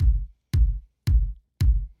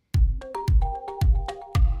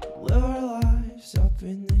up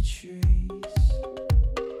in the trees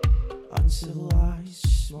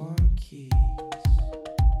uncivilized monkeys.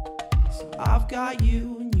 So I've got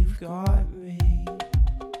you and you've got me.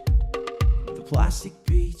 The plastic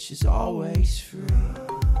beach is always free.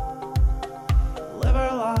 Live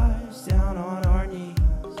our lives down on our knees.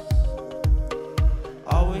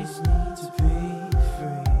 Always need to be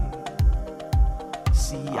free.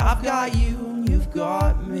 See, I've got you and you've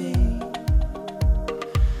got me.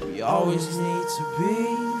 We always need to be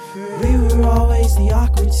free. We were always the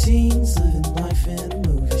awkward teens, living life in a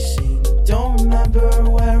movie scene. Don't remember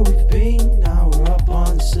where we've been, now we're up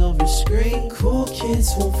on the silver screen. Cool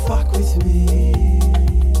kids won't fuck with me.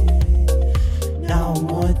 Now I'm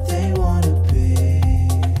what they wanna be.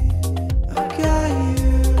 I've got you.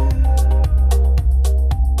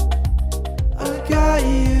 I've got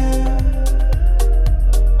you.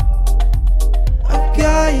 I've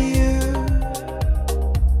got you.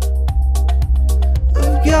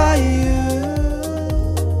 I've got you.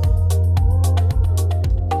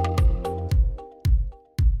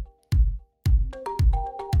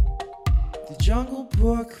 The Jungle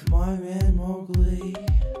Book, my man Mowgli.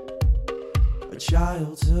 A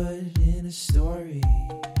childhood in a story.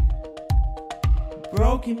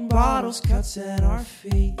 Broken bottles, cuts at our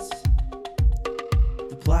feet.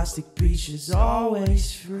 The plastic beach is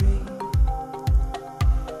always free.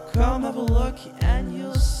 Come have a look and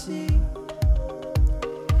you'll see.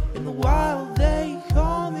 In the wild they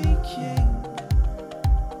call me king.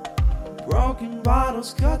 Broken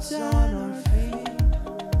bottles, cuts on our feet.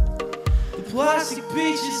 The plastic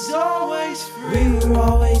beach is always free. We were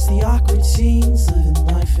always the awkward teens, living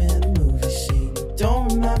life in a movie scene. Don't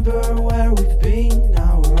remember where we've been,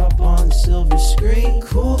 now we're up on the silver screen.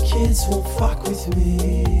 Cool kids won't fuck with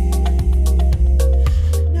me.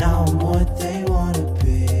 Now I'm what they wanna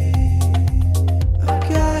be. I've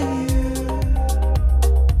got you.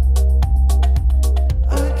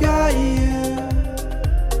 I've got you.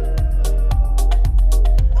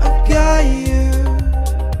 I've got you.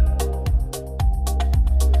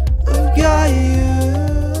 I've got you.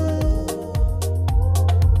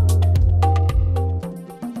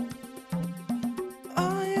 I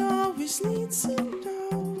always need to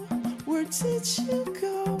know, where did you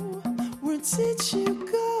go? Where did you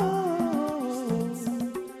go?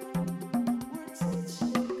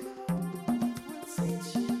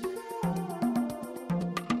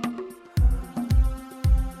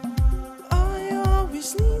 I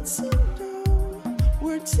always need to know,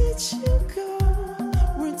 where did you go?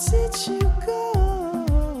 Where did you go?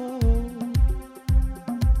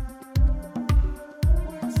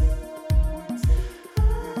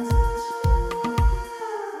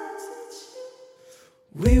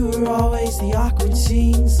 We were always the awkward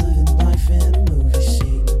teens,